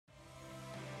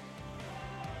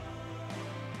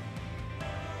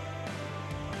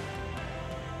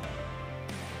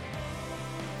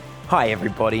Hi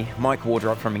everybody, Mike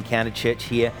Wardrop from Encounter Church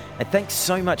here, and thanks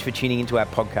so much for tuning into our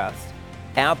podcast.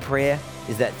 Our prayer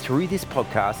is that through this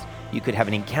podcast, you could have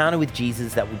an encounter with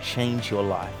Jesus that will change your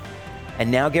life. And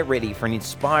now get ready for an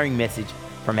inspiring message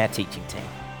from our teaching team.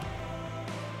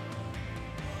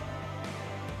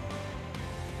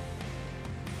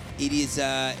 It's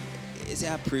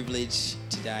our privilege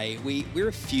today. We're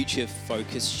a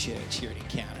future-focused church here at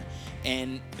Encounter.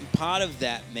 And part of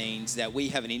that means that we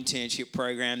have an internship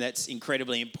program that's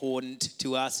incredibly important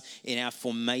to us in our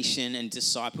formation and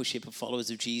discipleship of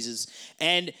followers of Jesus.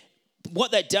 And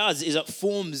what that does is it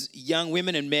forms young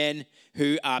women and men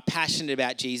who are passionate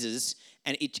about Jesus,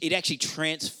 and it actually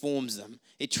transforms them.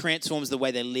 It transforms the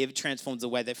way they live, transforms the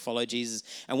way they follow Jesus.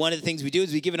 And one of the things we do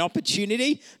is we give an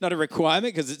opportunity, not a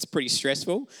requirement because it's pretty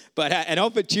stressful, but an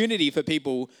opportunity for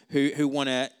people who want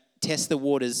to test the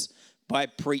waters by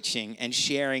preaching and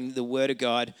sharing the word of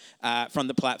God from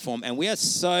the platform. And we are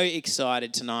so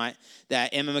excited tonight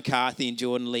that Emma McCarthy and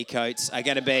Jordan Lee Coates are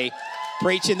going to be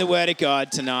preaching the word of God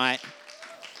tonight.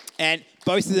 And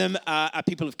both of them are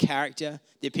people of character.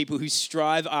 They're people who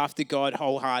strive after God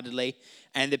wholeheartedly,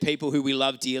 and they're people who we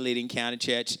love dearly at Encounter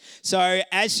Church. So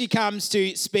as she comes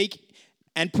to speak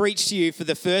and preach to you for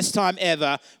the first time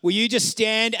ever, will you just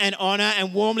stand and honor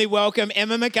and warmly welcome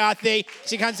Emma McCarthy?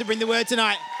 She comes to bring the word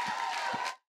tonight.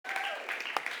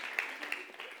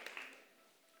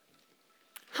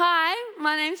 Hi,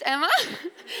 my name's Emma,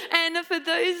 and for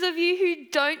those of you who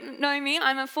don't know me,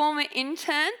 I'm a former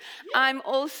intern. I'm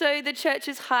also the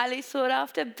church's highly sought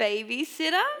after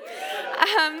babysitter.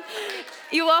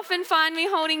 You often find me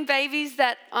holding babies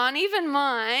that aren't even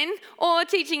mine or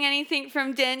teaching anything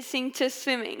from dancing to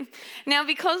swimming. Now,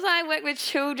 because I work with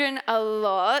children a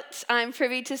lot, I'm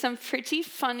privy to some pretty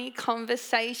funny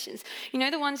conversations. You know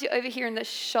the ones you overhear in the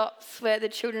shops where the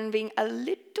children are being a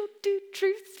little too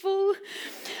truthful?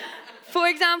 For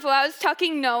example, I was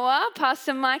tucking Noah,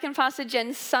 Pastor Mike and Pastor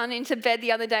Jen's son, into bed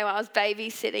the other day while I was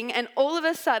babysitting, and all of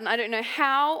a sudden, I don't know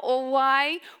how or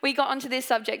why we got onto this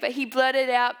subject, but he blurted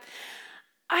out,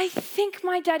 "I think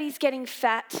my daddy's getting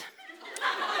fat."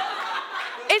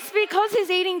 "It's because he's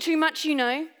eating too much, you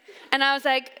know." And I was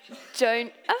like,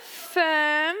 "Don't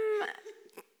affirm,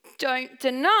 don't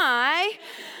deny."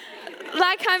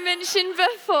 Like I mentioned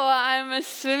before, I'm a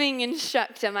swimming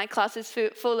instructor. My class is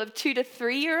full of 2 to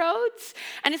 3-year-olds,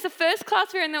 and it's the first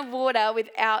class we're in the water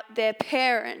without their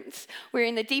parents. We're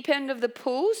in the deep end of the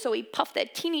pool, so we puff their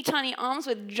teeny tiny arms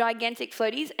with gigantic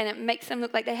floaties, and it makes them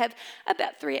look like they have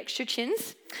about 3 extra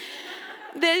chins.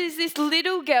 There's this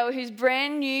little girl who's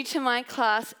brand new to my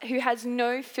class who has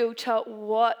no filter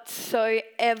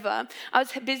whatsoever. I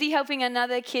was busy helping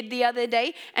another kid the other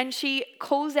day, and she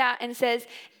calls out and says,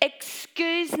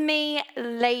 "Excuse me,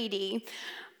 lady."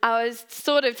 I was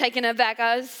sort of taken aback.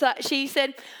 She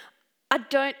said, "I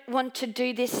don't want to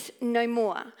do this no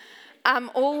more."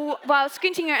 All while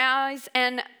squinting her eyes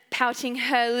and pouting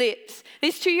her lips.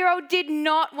 This 2-year-old did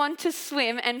not want to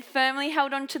swim and firmly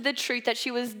held on to the truth that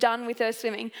she was done with her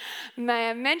swimming. May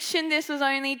I mention this was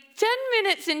only 10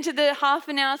 minutes into the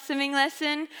half-an-hour swimming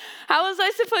lesson? How was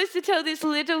I supposed to tell this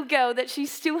little girl that she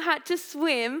still had to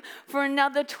swim for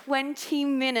another 20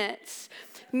 minutes?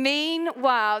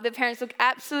 Meanwhile, the parents looked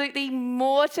absolutely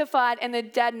mortified, and the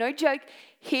dad, no joke,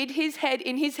 hid his head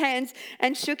in his hands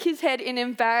and shook his head in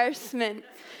embarrassment.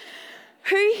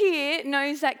 Who here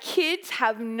knows that kids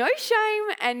have no shame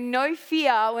and no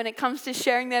fear when it comes to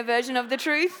sharing their version of the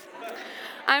truth?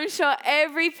 I'm sure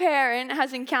every parent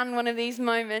has encountered one of these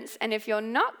moments, and if you're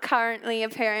not currently a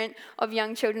parent of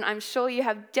young children, I'm sure you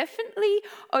have definitely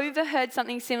overheard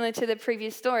something similar to the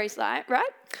previous stories, right? Yeah.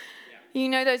 You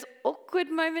know those awkward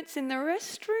moments in the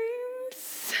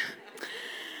restrooms?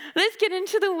 Let's get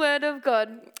into the Word of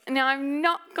God. Now, I'm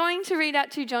not going to read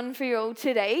out to John for you all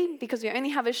today because we only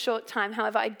have a short time.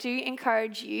 However, I do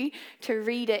encourage you to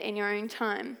read it in your own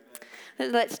time.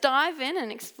 Let's dive in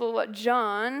and explore what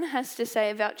John has to say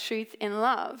about truth in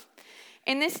love.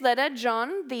 In this letter,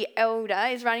 John, the elder,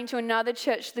 is writing to another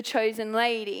church, the Chosen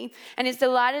Lady, and is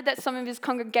delighted that some of his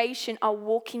congregation are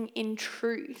walking in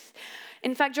truth.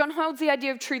 In fact, John holds the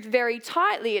idea of truth very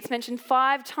tightly. It's mentioned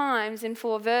 5 times in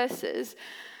 4 verses.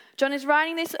 John is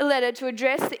writing this letter to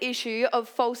address the issue of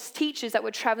false teachers that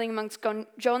were traveling amongst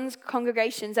John's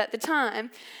congregations at the time.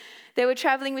 They were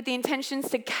traveling with the intentions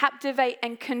to captivate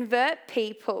and convert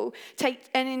people,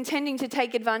 and intending to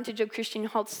take advantage of Christian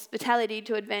hospitality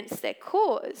to advance their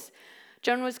cause.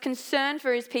 John was concerned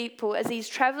for his people as these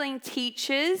traveling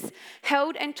teachers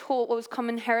held and taught what was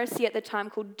common heresy at the time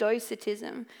called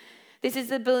Docetism. This is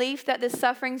the belief that the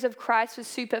sufferings of Christ were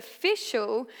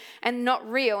superficial and not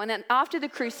real, and that after the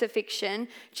crucifixion,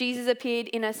 Jesus appeared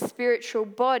in a spiritual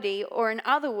body, or in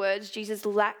other words, Jesus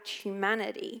lacked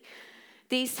humanity.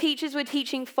 These teachers were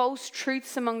teaching false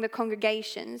truths among the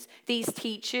congregations. These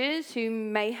teachers, who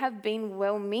may have been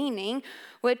well-meaning,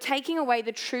 were taking away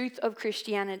the truth of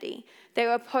Christianity. They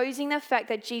were opposing the fact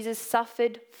that Jesus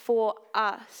suffered for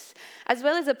us, as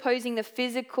well as opposing the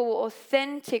physical,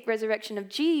 authentic resurrection of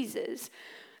Jesus.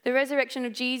 The resurrection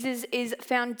of Jesus is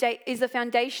the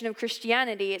foundation of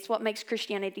Christianity. It's what makes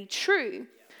Christianity true.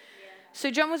 So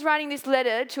John was writing this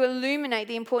letter to illuminate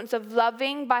the importance of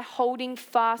loving by holding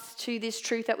fast to this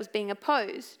truth that was being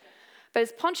opposed. But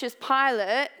as Pontius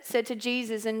Pilate said to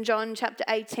Jesus in John chapter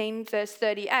 18, verse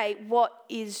 38, what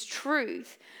is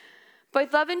truth?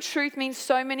 Both love and truth mean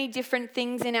so many different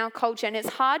things in our culture, and it's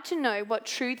hard to know what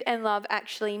truth and love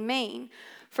actually mean.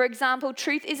 For example,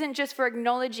 truth isn't just for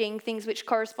acknowledging things which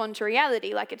correspond to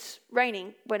reality, like it's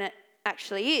raining when it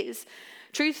actually is.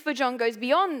 Truth for John goes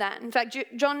beyond that. In fact,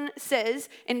 John says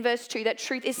in verse 2 that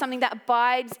truth is something that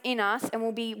abides in us and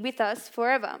will be with us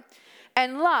forever.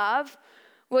 And love,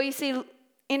 well, you see,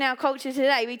 in our culture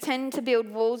today, we tend to build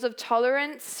walls of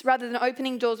tolerance rather than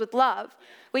opening doors with love.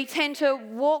 We tend to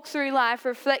walk through life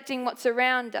reflecting what's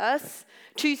around us,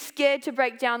 too scared to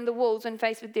break down the walls when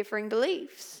faced with differing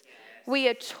beliefs. We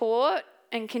are taught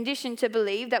and conditioned to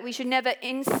believe that we should never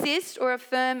insist or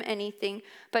affirm anything,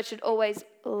 but should always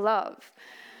love.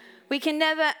 We can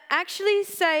never actually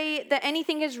say that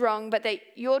anything is wrong, but that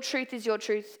your truth is your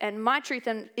truth and my truth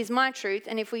is my truth.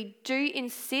 And if we do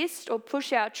insist or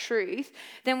push our truth,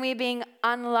 then we're being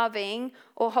unloving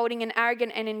or holding an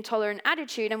arrogant and intolerant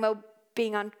attitude, and we're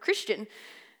being unchristian.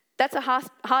 That's a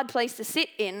hard place to sit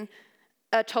in,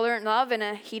 a tolerant love and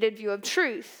a heated view of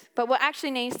truth. But what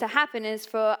actually needs to happen is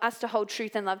for us to hold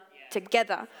truth and love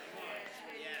together.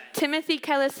 Timothy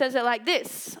Keller says it like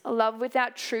this: love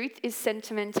without truth is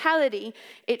sentimentality.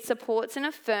 It supports and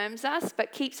affirms us,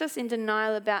 but keeps us in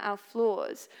denial about our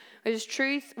flaws. Whereas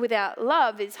truth without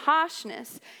love is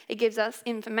harshness. It gives us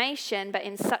information, but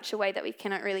in such a way that we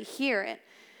cannot really hear it.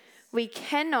 We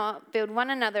cannot build one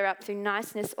another up through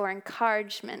niceness or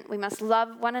encouragement. We must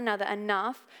love one another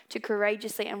enough to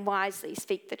courageously and wisely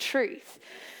speak the truth.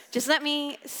 Just let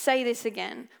me say this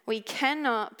again. We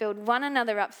cannot build one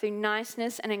another up through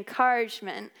niceness and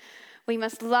encouragement. We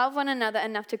must love one another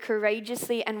enough to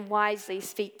courageously and wisely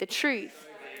speak the truth.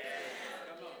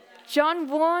 John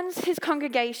warns his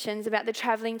congregations about the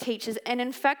traveling teachers, and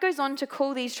in fact goes on to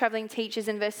call these traveling teachers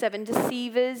in verse 7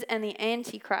 deceivers and the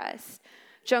Antichrist.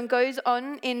 John goes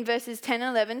on in verses 10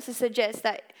 and 11 to suggest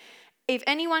that if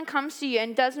anyone comes to you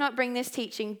and does not bring this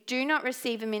teaching, do not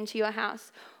receive him into your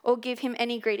house or give him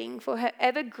any greeting, for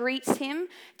whoever greets him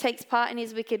takes part in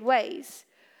his wicked ways.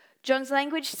 John's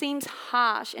language seems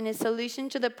harsh, and his solution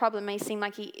to the problem may seem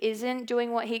like he isn't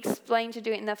doing what he explained to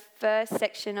do in the first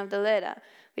section of the letter,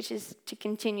 which is to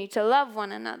continue to love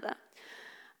one another.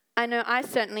 I know I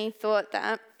certainly thought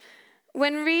that.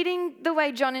 When reading the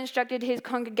way John instructed his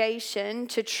congregation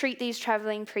to treat these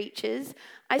traveling preachers,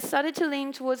 I started to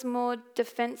lean towards more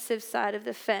defensive side of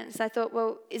the fence. I thought,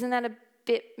 well, isn't that a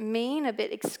bit mean, a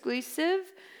bit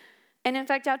exclusive? And in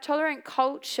fact, our tolerant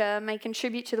culture may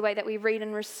contribute to the way that we read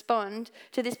and respond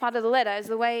to this part of the letter, as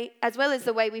well as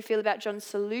the way we feel about John's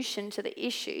solution to the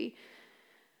issue.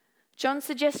 John's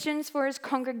suggestions for his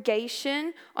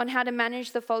congregation on how to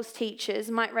manage the false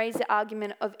teachers might raise the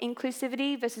argument of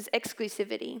inclusivity versus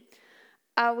exclusivity.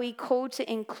 Are we called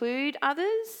to include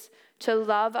others, to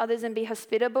love others and be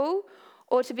hospitable,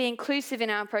 or to be inclusive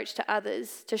in our approach to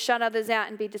others, to shut others out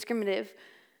and be discriminative?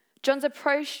 John's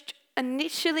approach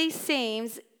initially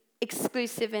seems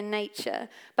exclusive in nature,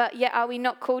 but yet are we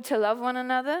not called to love one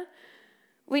another?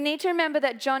 We need to remember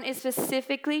that John is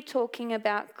specifically talking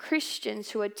about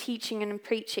Christians who are teaching and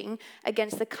preaching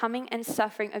against the coming and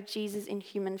suffering of Jesus in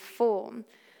human form.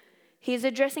 He is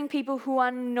addressing people who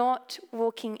are not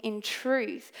walking in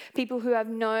truth, people who have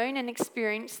known and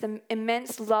experienced the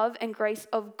immense love and grace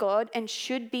of God and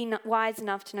should be wise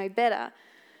enough to know better.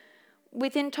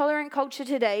 Within tolerant culture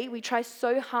today, we try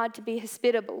so hard to be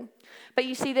hospitable. But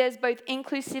you see, there's both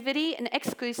inclusivity and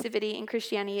exclusivity in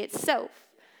Christianity itself.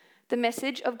 The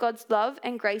message of God's love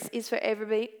and grace is for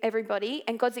everybody,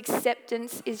 and God's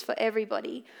acceptance is for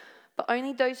everybody. But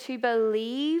only those who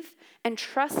believe and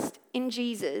trust in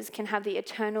Jesus can have the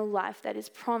eternal life that is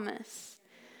promised.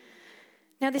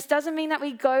 Now, this doesn't mean that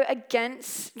we go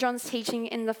against John's teaching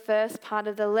in the first part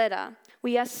of the letter.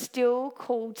 We are still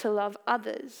called to love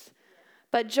others.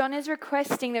 But John is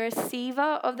requesting the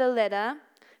receiver of the letter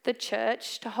the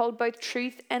church, to hold both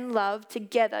truth and love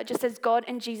together, just as God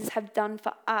and Jesus have done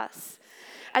for us.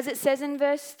 As it says in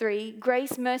verse 3,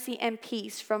 grace, mercy, and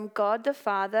peace from God the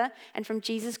Father and from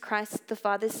Jesus Christ, the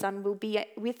Father's Son, will be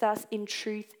with us in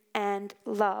truth and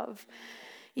love.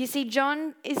 You see,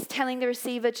 John is telling the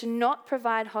receiver to not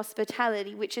provide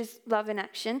hospitality, which is love in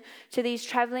action, to these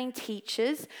traveling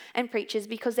teachers and preachers,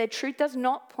 because their truth does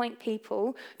not point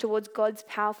people towards God's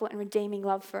powerful and redeeming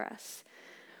love for us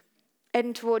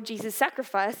and toward Jesus'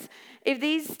 sacrifice. If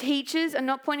these teachers are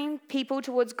not pointing people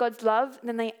towards God's love,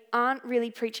 then they aren't really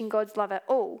preaching God's love at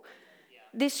all.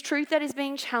 This truth that is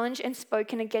being challenged and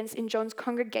spoken against in John's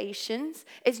congregations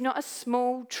is not a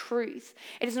small truth.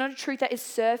 It is not a truth that is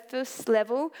surface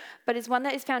level, but is one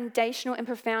that is foundational and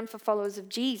profound for followers of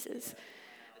Jesus.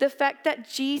 The fact that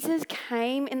Jesus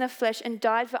came in the flesh and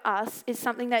died for us is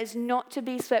something that is not to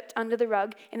be swept under the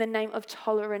rug in the name of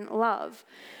tolerant love.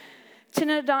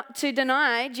 To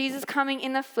deny Jesus coming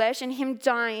in the flesh and him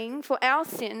dying for our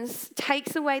sins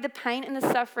takes away the pain and the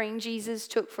suffering Jesus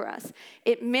took for us.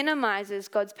 It minimizes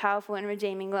God's powerful and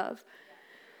redeeming love.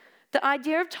 The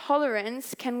idea of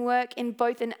tolerance can work in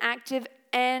both an active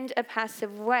and a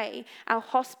passive way. Our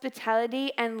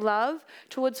hospitality and love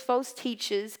towards false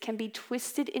teachers can be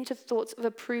twisted into thoughts of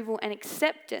approval and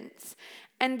acceptance.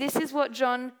 And this is what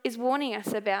John is warning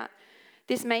us about.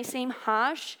 This may seem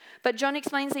harsh, but John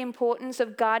explains the importance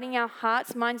of guarding our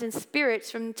hearts, minds, and spirits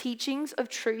from teachings of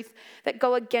truth that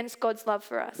go against God's love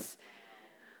for us.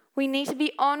 We need to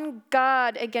be on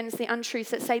guard against the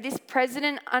untruths that say this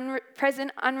present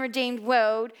unredeemed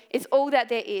world is all that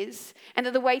there is, and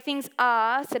that the way things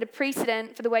are set a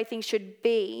precedent for the way things should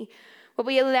be. What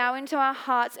we allow into our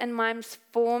hearts and minds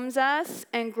forms us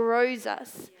and grows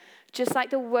us, just like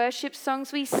the worship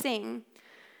songs we sing.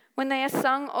 When they are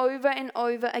sung over and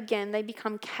over again, they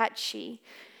become catchy.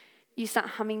 You start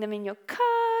humming them in your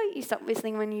car, you start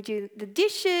whistling when you do the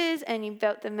dishes, and you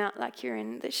belt them out like you're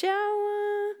in the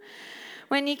shower.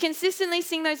 When you consistently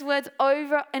sing those words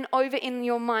over and over in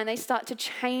your mind, they start to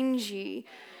change you.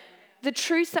 The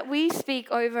truths that we speak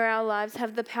over our lives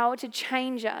have the power to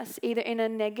change us, either in a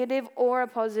negative or a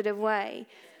positive way.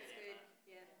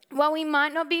 While we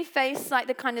might not be faced like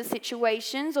the kind of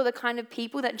situations or the kind of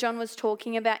people that John was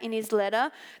talking about in his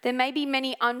letter, there may be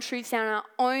many untruths in our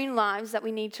own lives that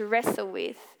we need to wrestle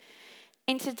with.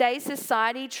 In today's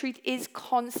society, truth is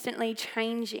constantly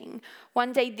changing.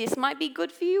 One day this might be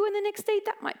good for you, and the next day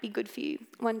that might be good for you.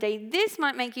 One day this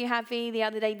might make you happy, the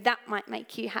other day that might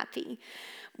make you happy.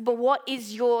 But what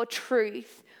is your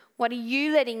truth? What are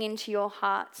you letting into your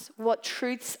hearts? What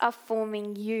truths are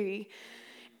forming you?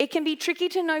 It can be tricky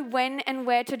to know when and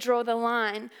where to draw the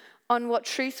line on what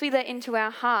truths we let into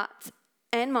our hearts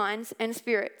and minds and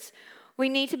spirits. We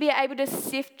need to be able to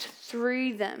sift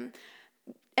through them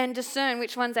and discern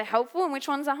which ones are helpful and which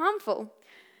ones are harmful.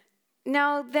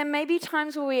 Now, there may be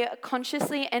times where we are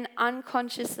consciously and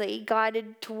unconsciously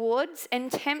guided towards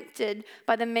and tempted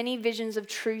by the many visions of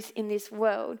truth in this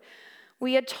world.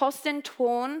 We are tossed and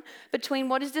torn between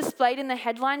what is displayed in the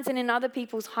headlines and in other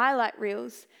people's highlight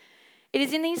reels. It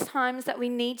is in these times that we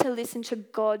need to listen to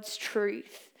God's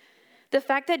truth. The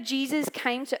fact that Jesus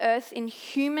came to earth in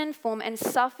human form and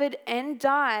suffered and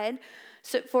died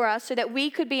for us so that we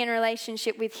could be in a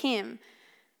relationship with him.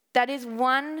 That is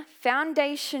one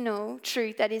foundational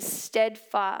truth that is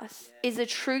steadfast, is a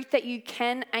truth that you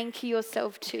can anchor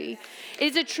yourself to. It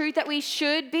is a truth that we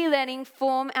should be letting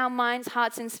form our minds,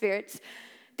 hearts, and spirits.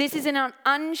 This is an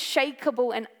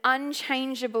unshakable and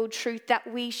unchangeable truth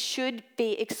that we should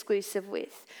be exclusive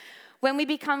with. When we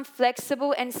become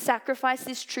flexible and sacrifice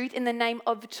this truth in the name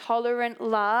of tolerant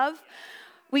love,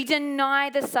 we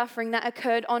deny the suffering that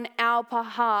occurred on our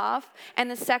behalf and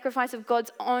the sacrifice of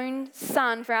God's own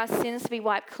Son for our sins to be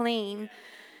wiped clean.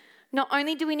 Not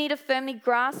only do we need to firmly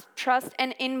grasp, trust,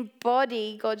 and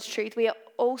embody God's truth, we are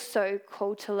also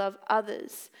called to love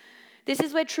others. This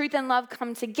is where truth and love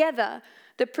come together.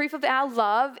 The proof of our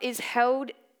love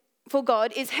for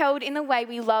God is held in the way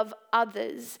we love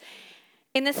others.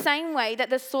 In the same way that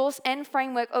the source and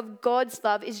framework of God's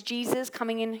love is Jesus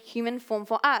coming in human form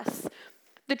for us.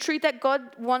 The truth that God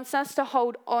wants us to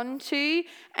hold on to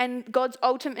and God's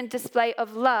ultimate display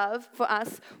of love for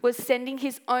us was sending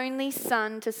his only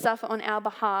Son to suffer on our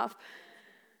behalf.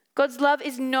 God's love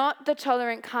is not the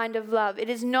tolerant kind of love. It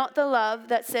is not the love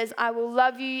that says, I will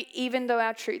love you even though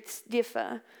our truths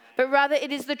differ. But rather,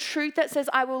 it is the truth that says,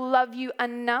 I will love you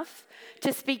enough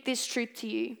to speak this truth to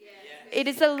you. Yes. It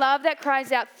is the love that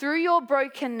cries out, through your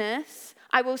brokenness,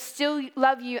 I will still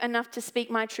love you enough to speak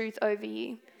my truth over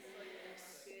you.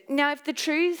 Now, if the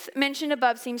truth mentioned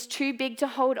above seems too big to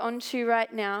hold on to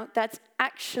right now, that's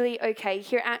actually okay.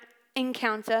 Here at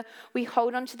Encounter, we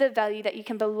hold on to the value that you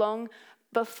can belong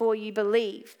before you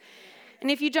believe.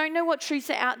 And if you don't know what truths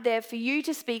are out there for you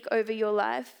to speak over your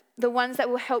life, the ones that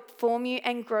will help form you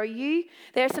and grow you,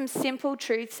 there are some simple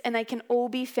truths and they can all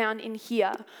be found in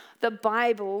here, the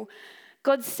Bible.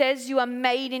 God says you are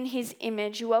made in his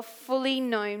image. You are fully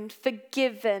known,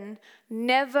 forgiven,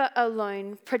 never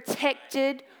alone,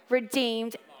 protected,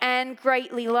 redeemed, and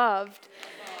greatly loved.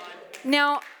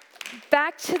 Now,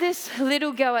 back to this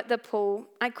little girl at the pool.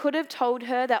 I could have told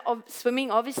her that swimming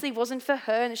obviously wasn't for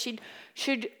her and she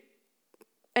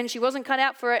wasn't cut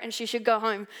out for it and she should go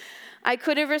home. I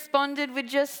could have responded with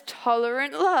just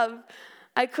tolerant love.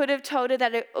 I could have told her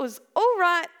that it was all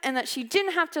right and that she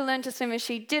didn't have to learn to swim if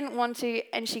she didn't want to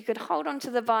and she could hold on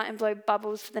to the bar and blow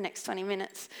bubbles for the next 20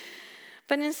 minutes.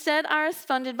 But instead, I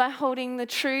responded by holding the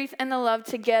truth and the love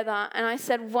together. And I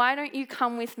said, why don't you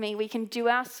come with me? We can do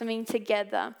our swimming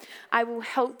together. I will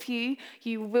help you.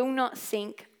 You will not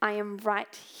sink. I am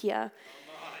right here.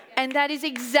 And that is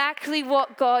exactly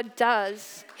what God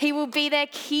does. He will be there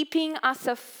keeping us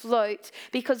afloat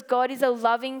because God is a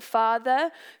loving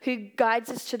Father who guides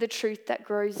us to the truth that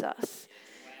grows us.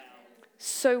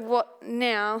 So what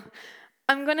now?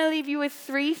 I'm going to leave you with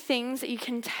 3 things that you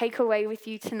can take away with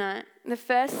you tonight. The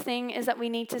first thing is that we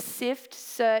need to sift,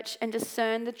 search, and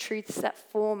discern the truths that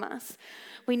form us.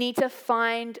 We need to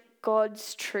find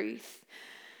God's truth.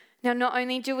 Now, not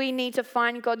only do we need to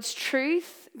find God's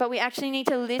truth, but we actually need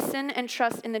to listen and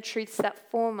trust in the truths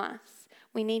that form us.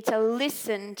 We need to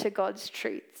listen to God's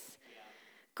truths.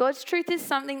 God's truth is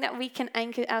something that we can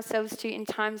anchor ourselves to in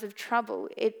times of trouble.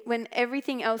 When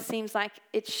everything else seems like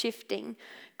it's shifting.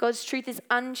 God's truth is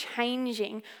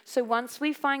unchanging. So once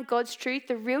we find God's truth,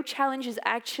 the real challenge is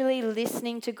actually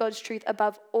listening to God's truth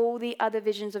above all the other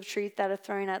visions of truth that are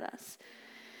thrown at us.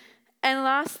 And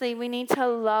lastly, we need to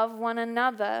love one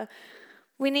another.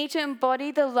 We need to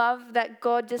embody the love that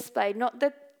God displayed, not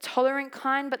the tolerant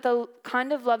kind, but the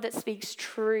kind of love that speaks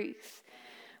truth.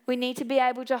 We need to be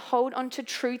able to hold on to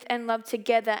truth and love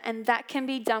together, and that can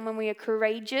be done when we are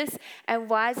courageous and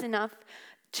wise enough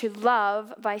to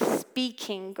love by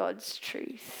speaking God's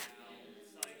truth.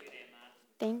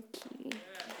 Thank you.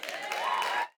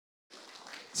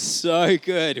 So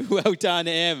good. Well done,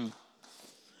 Em.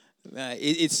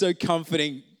 It's so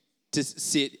comforting to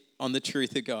sit on the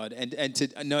truth of God and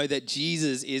to know that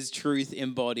Jesus is truth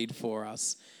embodied for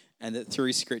us and that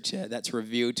through Scripture that's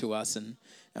revealed to us and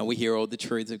we hear all the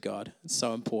truths of God. It's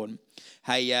so important.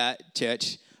 Hey,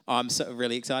 church, I'm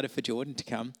really excited for Jordan to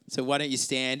come. So why don't you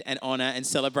stand and honor and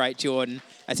celebrate Jordan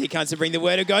as he comes to bring the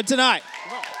word of God tonight.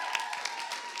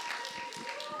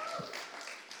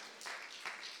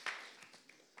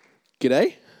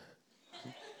 G'day.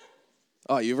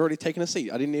 Oh, you've already taken a seat.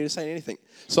 I didn't need to say anything.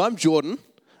 So I'm Jordan.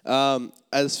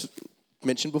 As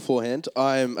mentioned beforehand,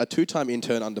 I'm a 2-time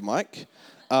intern under Mike.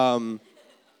 Double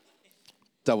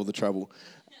the trouble.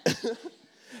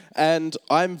 And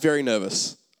I'm very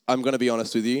nervous. I'm going to be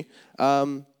honest with you.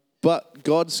 But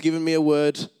God's given me a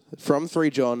word from 3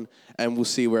 John, and we'll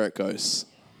see where it goes.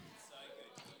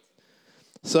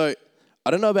 So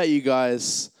I don't know about you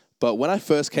guys, but when I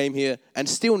first came here, and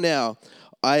still now,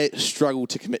 I struggle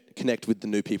to connect with the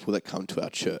new people that come to our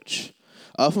church.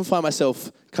 I often find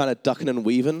myself kind of ducking and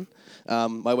weaving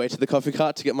my way to the coffee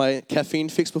cart to get my caffeine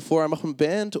fixed before I'm up on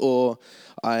band, or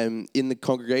I'm in the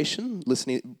congregation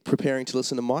preparing to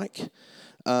listen to Mike.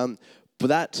 But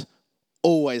that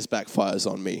always backfires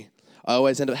on me. I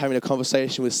always end up having a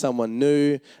conversation with someone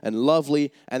new and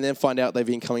lovely, and then find out they've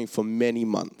been coming for many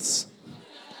months.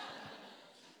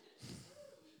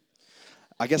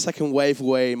 I guess I can wave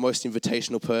away most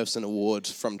invitational person award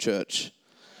from church.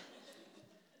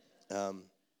 And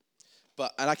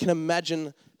I can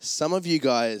imagine some of you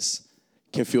guys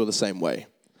can feel the same way.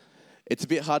 It's a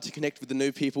bit hard to connect with the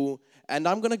new people, and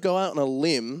I'm going to go out on a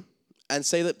limb and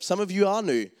say that some of you are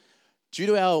new due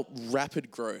to our rapid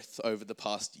growth over the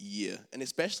past year, and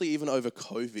especially even over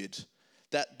COVID,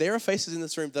 that there are faces in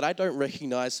this room that I don't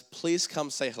recognize. Please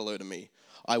come say hello to me.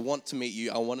 I want to meet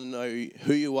you. I want to know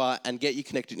who you are and get you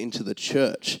connected into the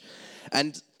church.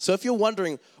 And so if you're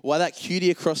wondering why that cutie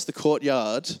across the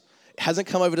courtyard hasn't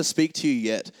come over to speak to you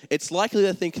yet, it's likely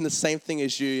they're thinking the same thing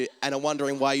as you and are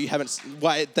wondering why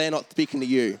they're not speaking to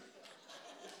you.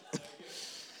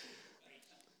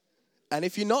 And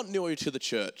if you're not new to the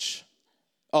church,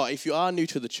 if you are new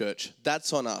to the church,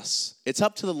 that's on us. It's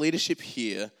up to the leadership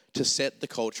here to set the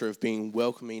culture of being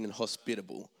welcoming and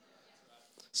hospitable.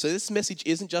 So this message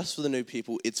isn't just for the new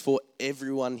people, it's for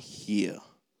everyone here.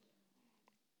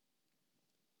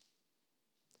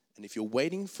 And if you're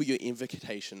waiting for your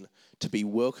invitation to be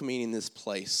welcoming in this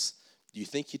place, you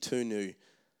think you're too new,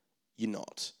 you're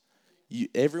not.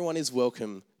 Everyone is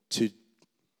welcome to, give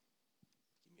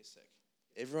me a sec.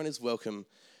 Everyone is welcome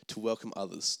to welcome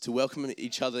others, to welcome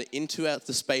each other into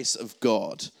the space of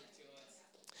God.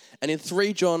 And in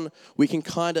 3 John, we can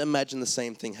kind of imagine the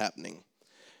same thing happening.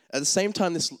 At the same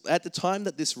time, at the time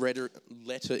that this letter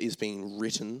is being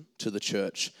written to the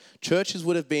church, churches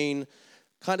would have been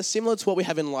kind of similar to what we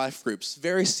have in life groups.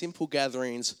 Very simple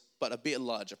gatherings, but a bit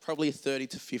larger, probably 30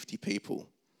 to 50 people.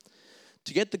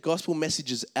 To get the gospel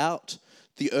messages out,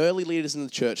 the early leaders in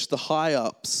the church, the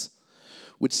high-ups,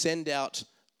 would send out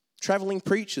traveling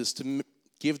preachers to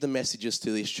give the messages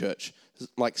to this church.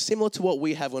 Like similar to what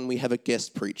we have when we have a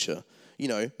guest preacher. You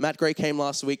know, Matt Gray came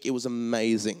last week. It was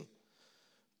amazing.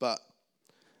 But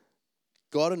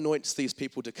God anoints these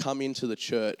people to come into the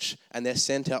church, and they're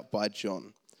sent out by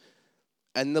John.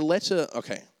 And the letter,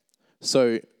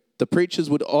 so the preachers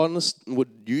would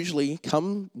usually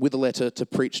come with a letter to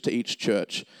preach to each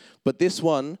church. But this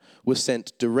one was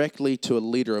sent directly to a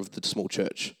leader of the small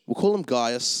church. We'll call him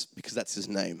Gaius because that's his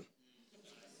name.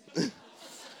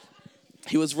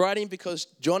 He was writing because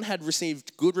John had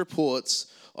received good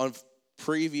reports on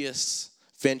previous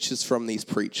ventures from these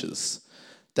preachers.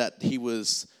 That he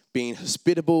was being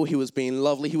hospitable, he was being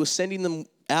lovely, he was sending them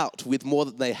out with more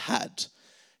than they had.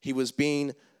 He was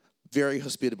being very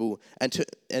hospitable.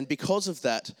 And because of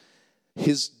that,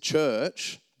 his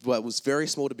church, what was very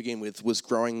small to begin with, was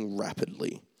growing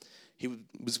rapidly. He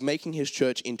was making his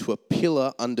church into a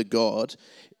pillar under God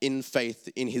in faith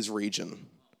in his region,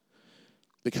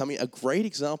 becoming a great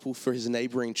example for his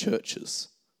neighboring churches.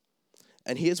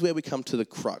 And here's where we come to the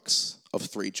crux of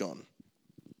 3 John.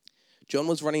 John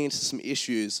was running into some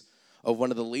issues of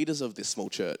one of the leaders of these small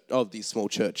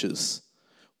churches,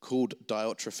 called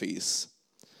Diotrephes.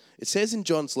 It says in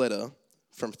John's letter,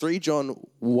 from 3 John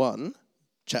 1,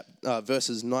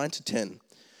 verses 9 to 10,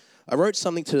 I wrote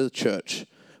something to the church,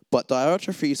 but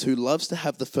Diotrephes, who loves to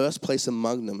have the first place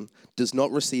among them, does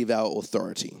not receive our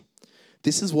authority.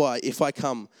 This is why, if I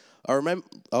come, I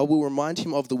will remind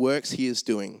him of the works he is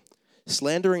doing,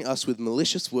 slandering us with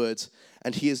malicious words,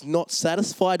 and he is not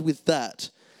satisfied with that.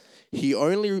 He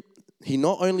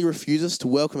not only refuses to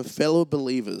welcome fellow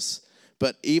believers,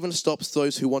 but even stops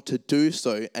those who want to do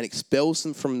so and expels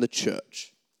them from the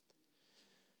church.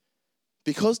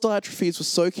 Because Diotrephes was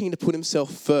so keen to put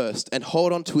himself first and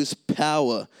hold on to his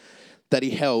power that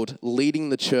he held leading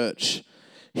the church,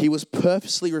 he was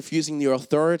purposely refusing the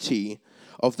authority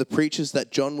of the preachers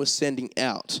that John was sending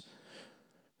out,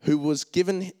 who were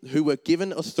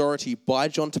given authority by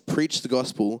John to preach the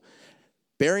gospel.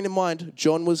 Bearing in mind,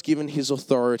 John was given his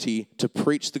authority to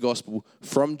preach the gospel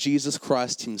from Jesus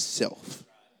Christ himself.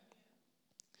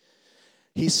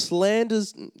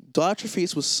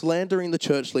 Diotrephes was slandering the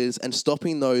church leaders and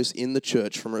stopping those in the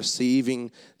church from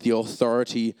receiving the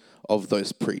authority of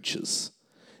those preachers.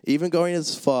 Even going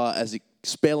as far as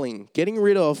expelling, getting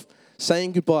rid of,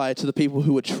 saying goodbye to the people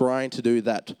who were trying to do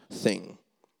that thing.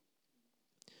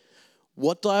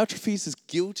 What Diotrephes is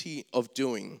guilty of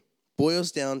doing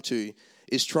boils down to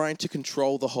is trying to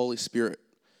control the Holy Spirit,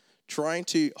 trying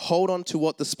to hold on to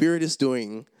what the Spirit is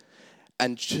doing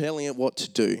and telling it what to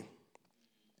do.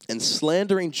 And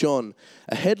slandering John,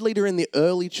 a head leader in the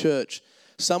early church,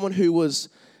 someone who was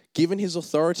given his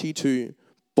authority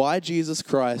by Jesus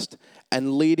Christ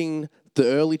and leading the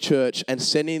early church and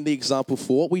setting the example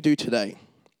for what we do today.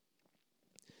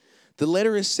 The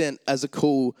letter is sent as a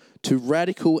call to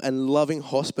radical and loving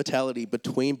hospitality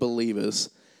between believers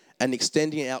and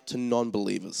extending it out to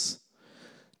non-believers.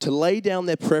 To lay down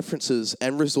their preferences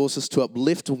and resources to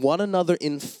uplift one another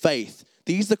in faith.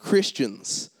 These are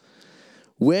Christians.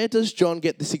 Where does John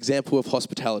get this example of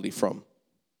hospitality from?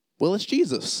 Well, it's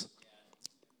Jesus.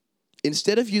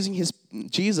 Instead of using his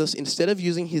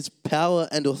power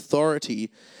and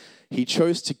authority, he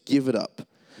chose to give it up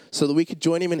so that we could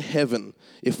join him in heaven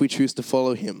if we choose to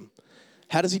follow him.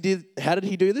 How did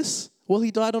he do this? Well,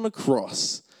 he died on a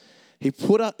cross. He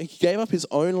gave up his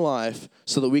own life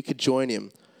so that we could join him.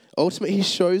 Ultimately, he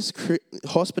shows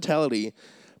hospitality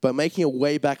by making a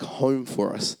way back home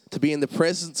for us, to be in the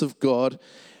presence of God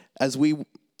as we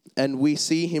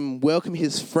see him welcome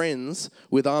his friends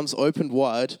with arms opened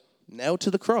wide, nailed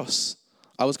to the cross.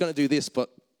 I was going to do this,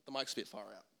 but the mic's a bit far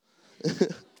out.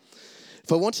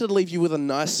 If I wanted to leave you with a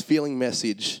nice feeling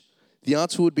message, the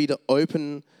answer would be to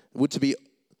be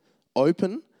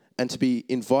open and to be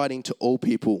inviting to all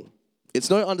people. It's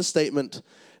no understatement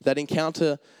that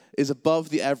Encounter is above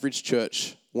the average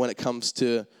church when it comes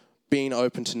to being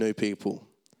open to new people.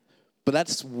 But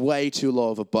that's way too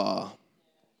low of a bar.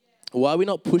 Why are we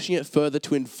not pushing it further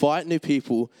to invite new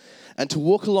people and to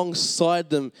walk alongside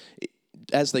them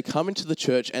as they come into the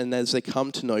church and as they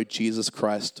come to know Jesus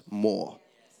Christ more?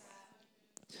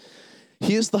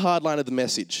 Here's the hard line of the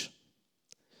message.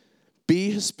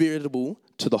 Be hospitable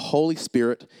to the Holy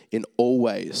Spirit in all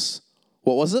ways.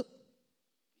 What was it?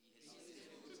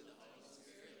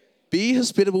 Be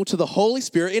hospitable to the Holy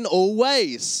Spirit in all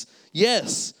ways.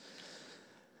 Yes.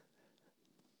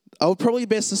 I would probably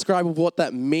best describe what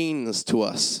that means to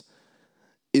us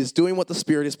is doing what the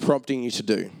Spirit is prompting you to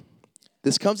do.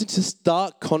 This comes into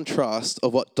stark contrast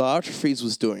of what Diotrephes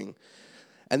was doing.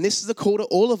 And this is a call to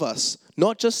all of us,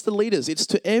 not just the leaders, it's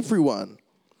to everyone.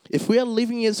 If we are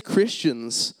living as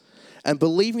Christians and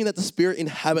believing that the Spirit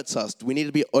inhabits us, we need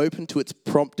to be open to its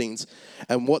promptings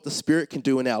and what the Spirit can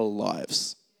do in our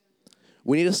lives.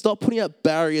 We need to stop putting up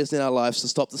barriers in our lives to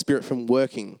stop the Spirit from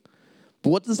working. But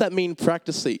what does that mean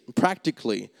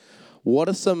practically? What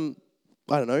are some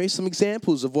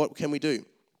examples of what can we do?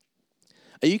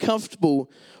 Are you comfortable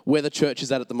where the church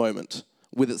is at the moment,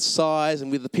 with its size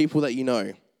and with the people that you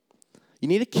know? You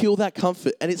need to kill that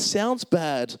comfort. And it sounds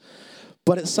bad,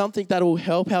 but it's something that will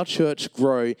help our church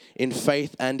grow in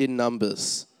faith and in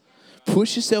numbers.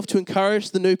 Push yourself to encourage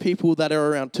the new people that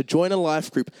are around to join a life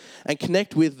group and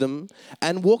connect with them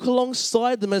and walk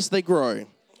alongside them as they grow.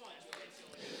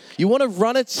 You want to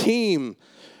run a team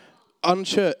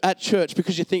at church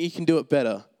because you think you can do it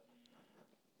better.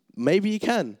 Maybe you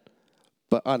can.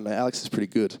 But I don't know, Alex is pretty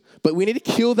good. But we need to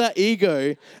kill that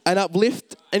ego and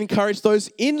uplift and encourage those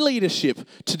in leadership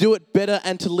to do it better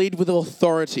and to lead with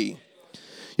authority.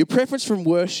 Your preference from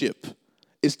worship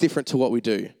is different to what we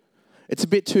do. It's a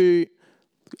bit too,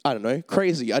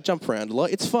 crazy. I jump around a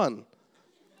lot. It's fun.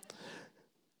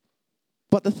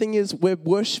 But the thing is, we're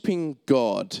worshiping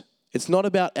God. It's not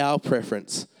about our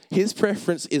preference. His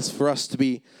preference is for us to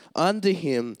be under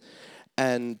Him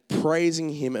and praising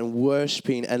Him and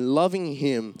worshiping and loving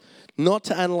Him, not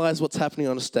to analyze what's happening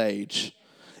on a stage.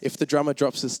 If the drummer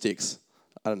drops his sticks,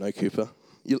 I don't know, Cooper.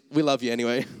 We love you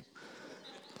anyway.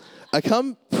 I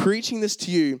come preaching this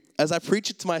to you as I preach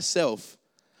it to myself.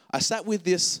 I sat with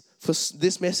this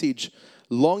message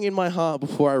long in my heart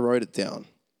before I wrote it down.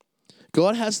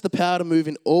 God has the power to move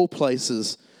in all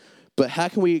places, but how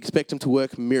can we expect Him to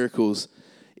work miracles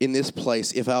in this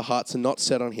place if our hearts are not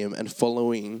set on Him and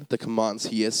following the commands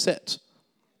He has set?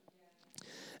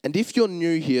 And if you're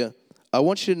new here, I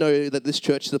want you to know that this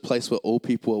church is a place where all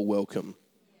people are welcome.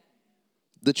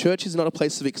 The church is not a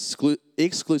place of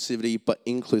exclusivity, but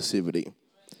inclusivity.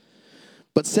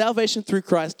 But salvation through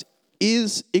Christ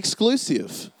is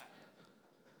exclusive.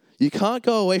 You can't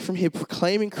go away from here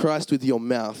proclaiming Christ with your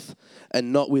mouth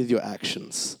and not with your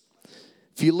actions.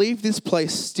 If you leave this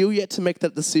place still yet to make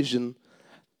that decision,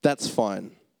 that's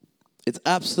fine. It's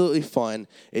absolutely fine.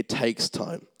 It takes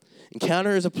time.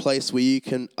 Encounter is a place where you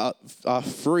are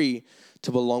free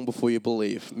to belong before you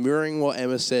believe. Mirroring what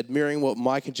Emma said, mirroring what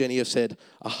Mike and Jenny have said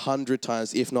 100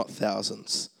 times, if not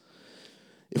thousands.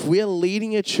 If we are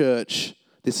leading a church,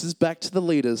 this is back to the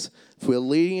leaders, if we're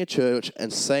leading a church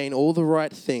and saying all the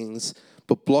right things,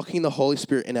 but blocking the Holy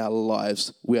Spirit in our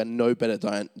lives, we are no better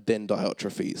than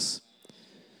Diotrephes.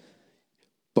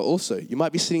 But also, you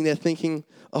might be sitting there thinking,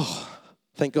 oh,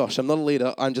 thank gosh, I'm not a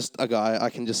leader, I'm just a guy,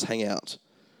 I can just hang out.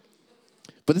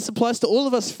 But this applies to all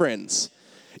of us, friends.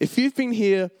 If you've been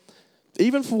here,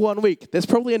 even for 1 week, there's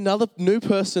probably another new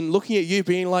person looking at you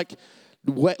being like,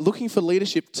 looking for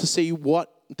leadership to see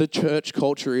what the church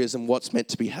culture is and what's meant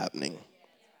to be happening.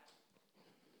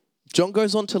 John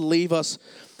goes on to leave us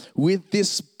with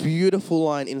this beautiful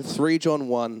line in 3 John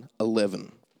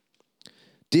 1:11.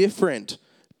 Dear friend,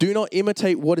 do not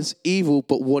imitate what is evil,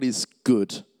 but what is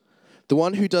good. The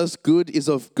one who does good is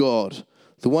of God.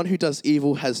 The one who does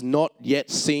evil has not yet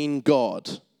seen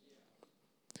God.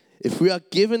 If we are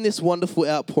given this wonderful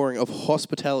outpouring of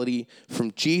hospitality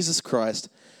from Jesus Christ,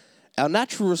 our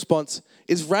natural response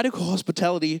is radical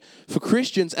hospitality for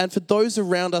Christians and for those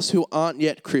around us who aren't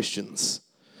yet Christians.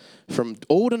 From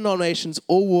all denominations,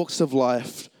 all walks of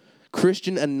life,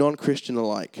 Christian and non-Christian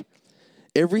alike.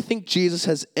 Everything Jesus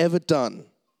has ever done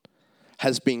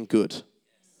has been good.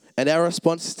 And our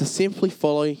response is to simply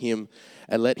follow Him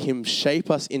and let Him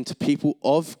shape us into people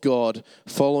of God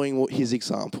following His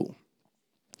example.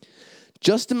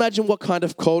 Just imagine what kind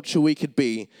of culture we could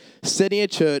be setting a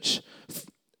church.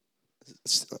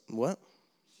 What?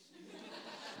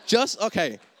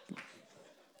 Okay.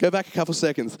 Go back a couple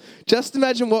seconds. Just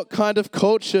imagine what kind of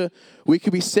culture we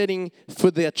could be setting for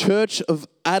the Church of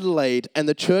Adelaide and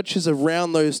the churches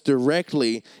around those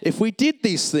directly if we did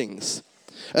these things.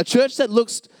 A church that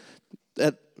looks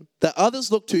at that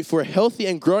others look to for a healthy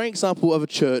and growing example of a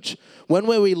church, one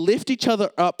where we lift each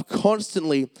other up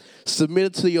constantly,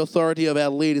 submitted to the authority of our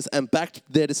leaders and backed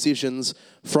their decisions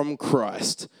from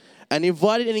Christ, and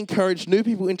invited and encouraged new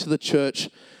people into the church,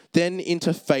 then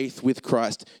into faith with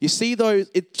Christ. You see those,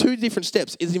 it's two different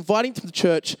steps. It's inviting them to the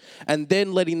church and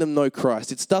then letting them know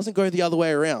Christ. It doesn't go the other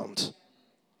way around.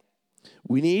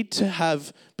 We need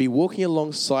to be walking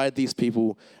alongside these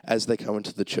people as they come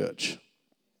into the church.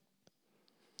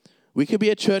 We could be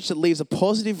a church that leaves a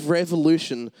positive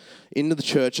revolution into the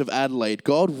church of Adelaide,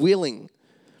 God willing,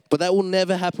 but that will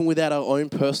never happen without our own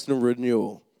personal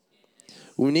renewal.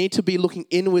 We need to be looking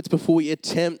inwards before we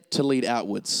attempt to lead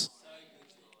outwards.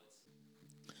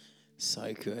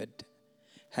 So good.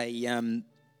 Hey,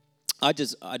 I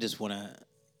just want to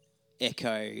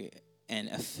echo and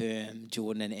affirm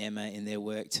Jordan and Emma in their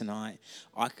work tonight.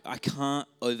 I can't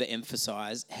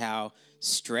overemphasize how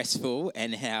stressful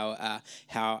and how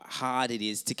hard it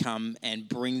is to come and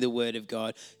bring the Word of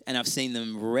God. And I've seen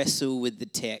them wrestle with the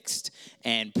text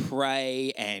and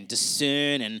pray and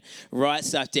discern and write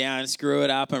stuff down, screw it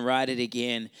up and write it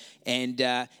again. And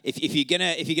if you're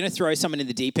gonna throw someone in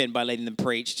the deep end by letting them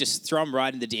preach, just throw them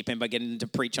right in the deep end by getting them to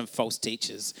preach on false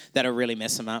teachers. That'll really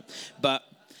mess them up. But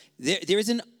there is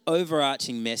an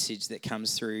overarching message that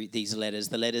comes through these letters,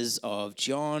 the letters of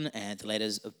John and the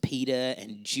letters of Peter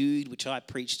and Jude, which I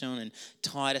preached on, and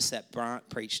Titus that Brant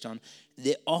preached on.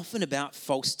 They're often about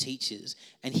false teachers.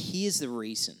 And here's the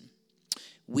reason.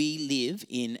 We live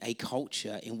in a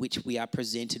culture in which we are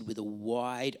presented with a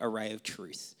wide array of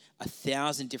truth,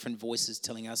 1,000 different voices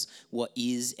telling us what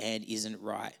is and isn't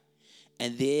right.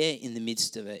 And there in the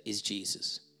midst of it is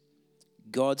Jesus.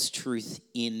 God's truth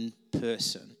in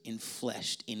person, in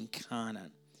flesh,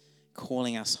 incarnate,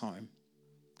 calling us home.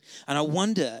 And I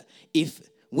wonder if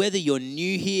whether you're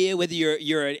new here, whether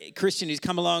you're a Christian who's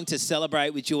come along to celebrate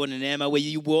with Jordan and Emma, whether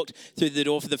you walked through the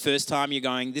door for the first time, you're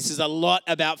going, this is a lot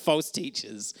about false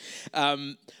teachers.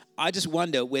 I just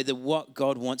wonder whether what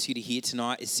God wants you to hear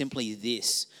tonight is simply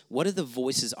this. What are the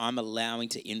voices I'm allowing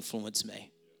to influence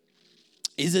me?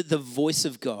 Is it the voice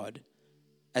of God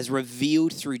as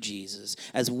revealed through Jesus,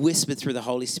 as whispered through the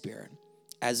Holy Spirit,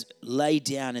 as laid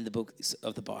down in the books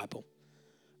of the Bible?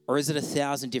 Or is it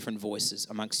 1,000 different voices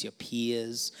amongst your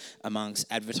peers, amongst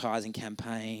advertising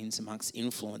campaigns, amongst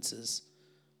influencers?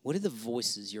 What are the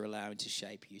voices you're allowing to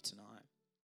shape you tonight?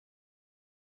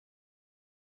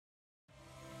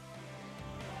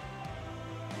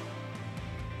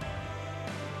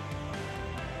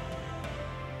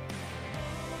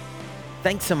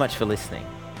 Thanks so much for listening.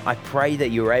 I pray that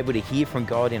you were able to hear from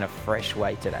God in a fresh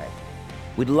way today.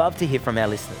 We'd love to hear from our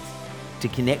listeners. To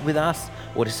connect with us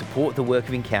or to support the work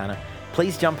of Encounter,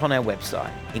 please jump on our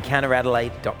website,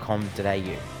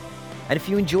 encounteradelaide.com.au. And if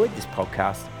you enjoyed this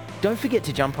podcast, don't forget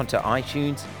to jump onto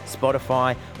iTunes,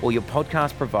 Spotify, or your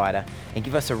podcast provider and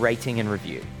give us a rating and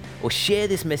review. Or share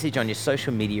this message on your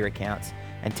social media accounts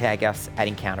and tag us at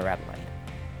Encounter Adelaide.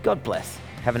 God bless.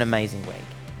 Have an amazing week.